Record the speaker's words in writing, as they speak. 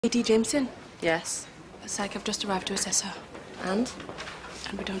Lady Jameson? Yes. Psych, I've just arrived to assess her. And?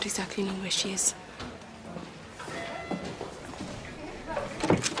 And we don't exactly know where she is.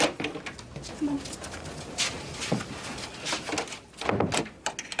 Come on.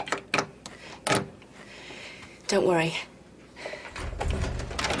 Don't worry.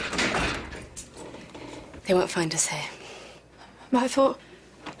 They won't find us here. But I thought...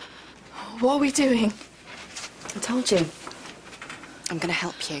 What are we doing? I told you. I'm going to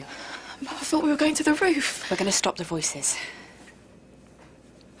help you. But I thought we were going to the roof. We're going to stop the voices.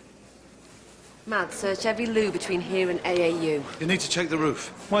 Mad, search every loo between here and AAU. You need to check the roof.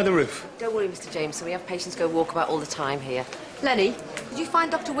 Why the roof? Don't worry, Mr. Jameson. We have patients go walkabout all the time here. Lenny, could you find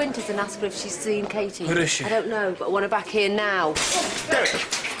Dr. Winters and ask her if she's seen Katie? Where is she? I don't know, but I want her back here now. Derek!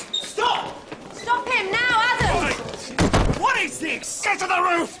 Stop! Stop him now, Adam! What is this? Get to the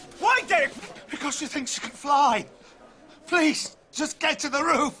roof! Why, Derek? Because she thinks she can fly. Please, just get to the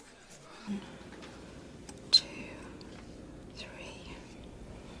roof. 1, 2, 3.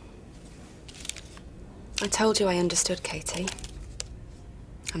 I told you I understood, Katie.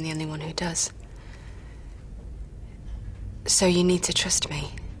 I'm the only one who does. So you need to trust me.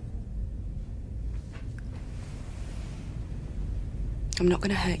 I'm not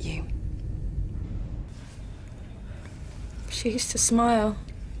going to hurt you. She used to smile.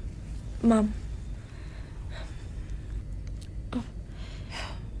 Mum. Oh.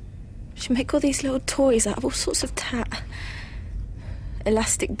 She'd make all these little toys out of all sorts of tat.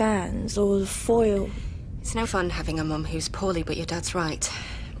 Elastic bands or foil. It's no fun having a mum who's poorly, but your dad's right.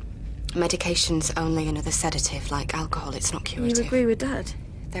 Medication's only another sedative, like alcohol. It's not curative. You agree with Dad?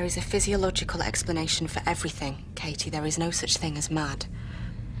 There is a physiological explanation for everything, Katie. There is no such thing as mad.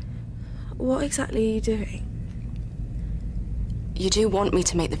 What exactly are you doing? You do want me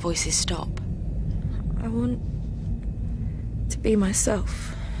to make the voices stop. I want to be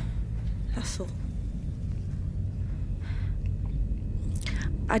myself. That's all.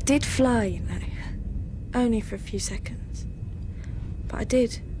 I did fly, you know. Only for a few seconds. But I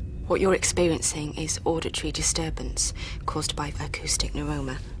did. What you're experiencing is auditory disturbance caused by acoustic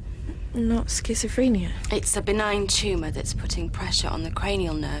neuroma. Not schizophrenia. It's a benign tumour that's putting pressure on the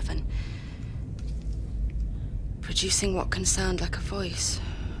cranial nerve and producing what can sound like a voice.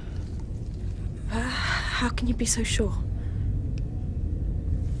 How can you be so sure?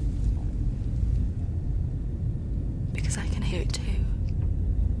 Because I can hear it too.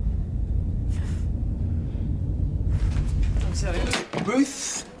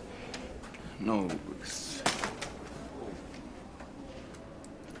 Ruth? No, Ruth.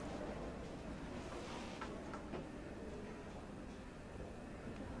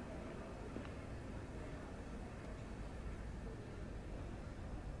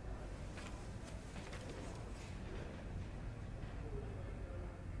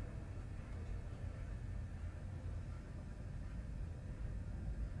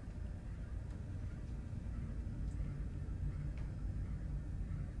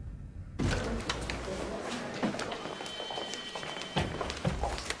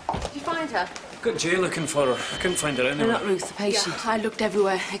 Her? Got Jay looking for her. Couldn't find her No, anywhere. not Ruth, the patient. Yeah, I looked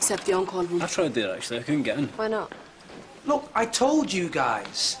everywhere except the on-call room. I tried there, actually. I couldn't get in. Why not? Look, I told you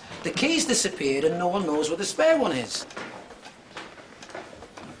guys. The key's disappeared and no one knows where the spare one is.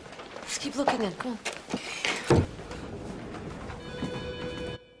 Just keep looking then. Come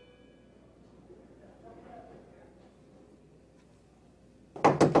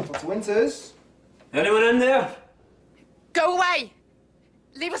on. Dr. Winters? Anyone in there? Go away!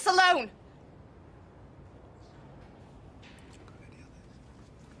 Leave us alone!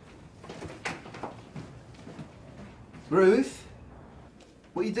 Ruth?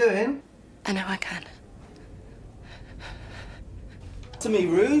 What are you doing? I know I can. To me,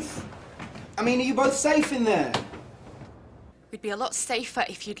 Ruth? I mean, are you both safe in there? We'd be a lot safer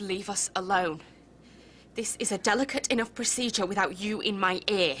if you'd leave us alone. This is a delicate enough procedure without you in my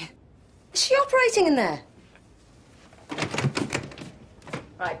ear. Is she operating in there?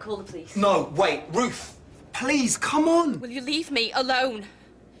 Right, call the police. No, wait, Ruth. Please, come on. Will you leave me alone?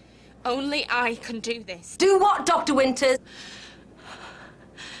 Only I can do this. Do what, Dr. Winters?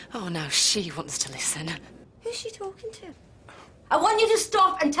 Oh, now she wants to listen. Who's she talking to? I want you to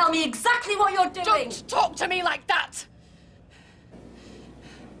stop and tell me exactly what you're doing. Don't talk to me like that!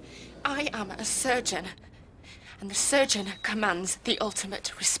 I am a surgeon, and the surgeon commands the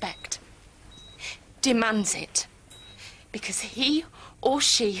ultimate respect. Demands it. Because he or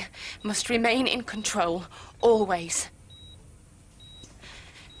she must remain in control, always.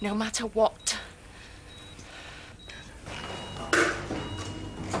 No matter what.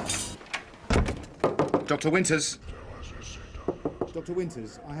 Dr. Winters. Dr.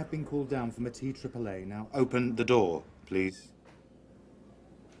 Winters, I have been called down from a TAAA. Now open the door, please.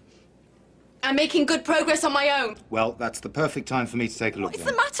 I'm making good progress on my own. Well, that's the perfect time for me to take a look. What's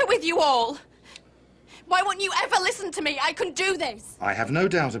the matter with you all? Why won't you ever listen to me? I can do this. I have no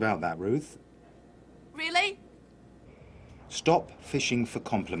doubt about that, Ruth. Really? Stop fishing for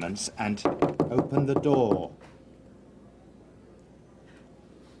compliments and open the door.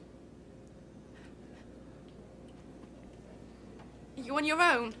 Are you on your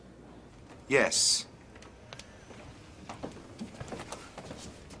own? Yes.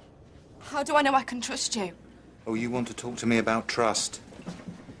 How do I know I can trust you? Oh, you want to talk to me about trust?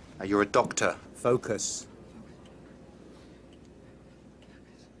 You're a doctor. Focus.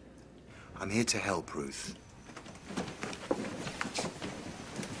 I'm here to help, Ruth.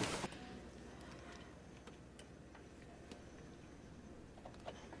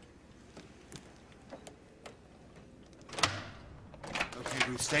 Okay,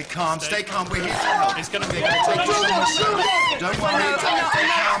 Ruth, stay calm, stay calm. We're here to help. It's going to We're going to take you somewhere. Don't worry, stay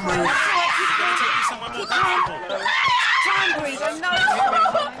calm, Ruth. It's going to take you somewhere more comfortable. Try and breathe. I know it's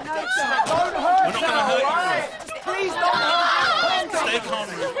We're not going to hurt you. Please don't hurt Stay calm,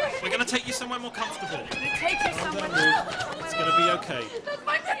 Ruth. We're going to take you somewhere more comfortable. Take you somewhere. It's going to be okay. That's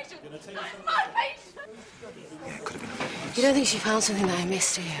my patient. My patient. Yeah, it could have been. You don't think she found something that I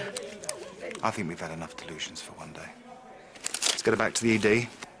missed, do you? I think we've had enough delusions for one day. Let's get her back to the ED,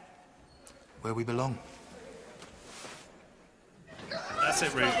 where we belong. That's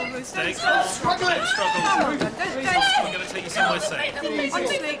it, Ruth. Stay calm. Don't struggle. We're going to take you somewhere safe.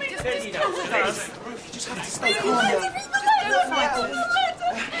 Honestly, Just have to stay calm.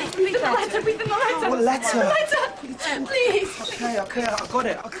 Read the letter, read the letter. What letter? Letter, please. Okay, I got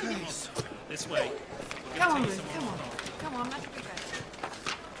it. Okay. This way. come on, Ruth. Come on, let's be good.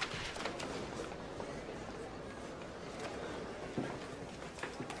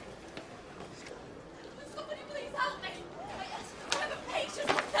 Somebody please help me. I have a patient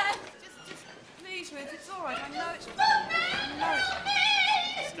up there. Just please, Ruth. It's all right. I know it's.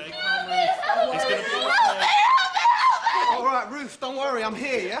 Stay calm, Ruth. It's going to be okay. All right, Ruth, don't worry. I'm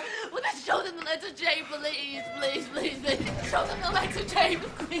here, yeah? Would I show them the letter J, please? Please. Show them the letter J,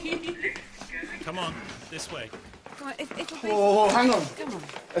 please. Come on. This way. Come on, it'll be. Oh, hang on. Come on.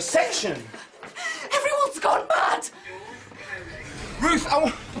 A section. Everyone's gone mad. Ruth,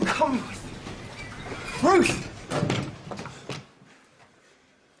 come. Ruth!